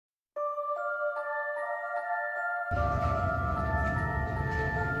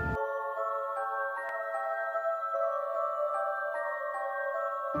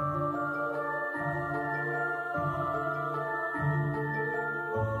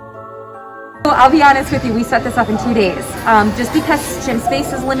I'll be honest with you, we set this up in 2 days. Just because gym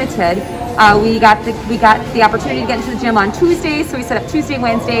space is limited, we got the opportunity to get into the gym on Tuesday, so we set up Tuesday,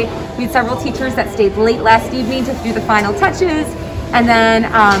 Wednesday. We had several teachers that stayed late last evening to do the final touches, and then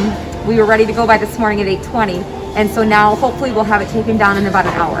we were ready to go by this morning at 8:20. And so now hopefully we'll have it taken down in about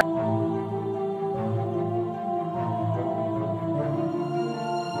an hour.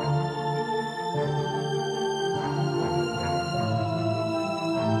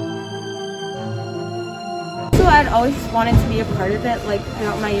 I'd always wanted to be a part of it, like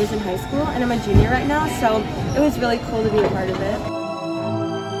throughout my years in high school, and I'm a junior right now, so it was really cool to be a part of it.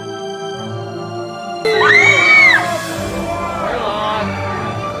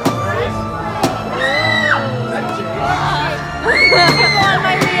 On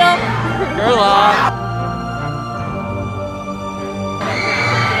my wheel. You're long.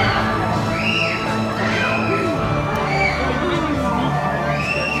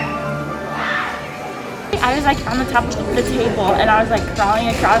 I was like on the top of the table and I was like crawling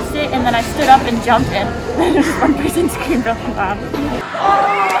across it, and then I stood up and jumped in. And just one person screamed really loud.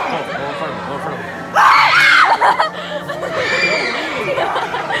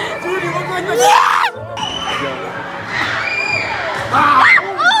 Dude, you look like a...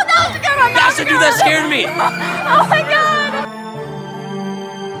 Oh, that was a good one! That's the dude that scared me! Oh my god!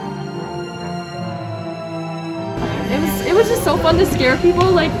 It was just so fun to scare people,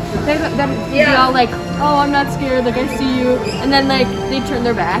 like they'd be all like, oh, I'm not scared, like I see you, and then like they'd turn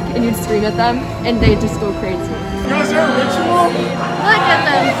their back and you'd scream at them and they'd just go crazy. Is there a ritual? Look at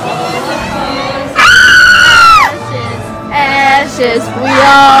them. Ashes, we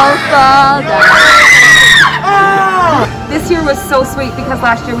all fall down. This year was so sweet because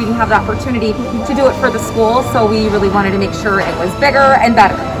last year we didn't have the opportunity to do it for the school, so we really wanted to make sure it was bigger and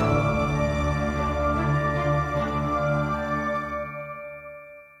better.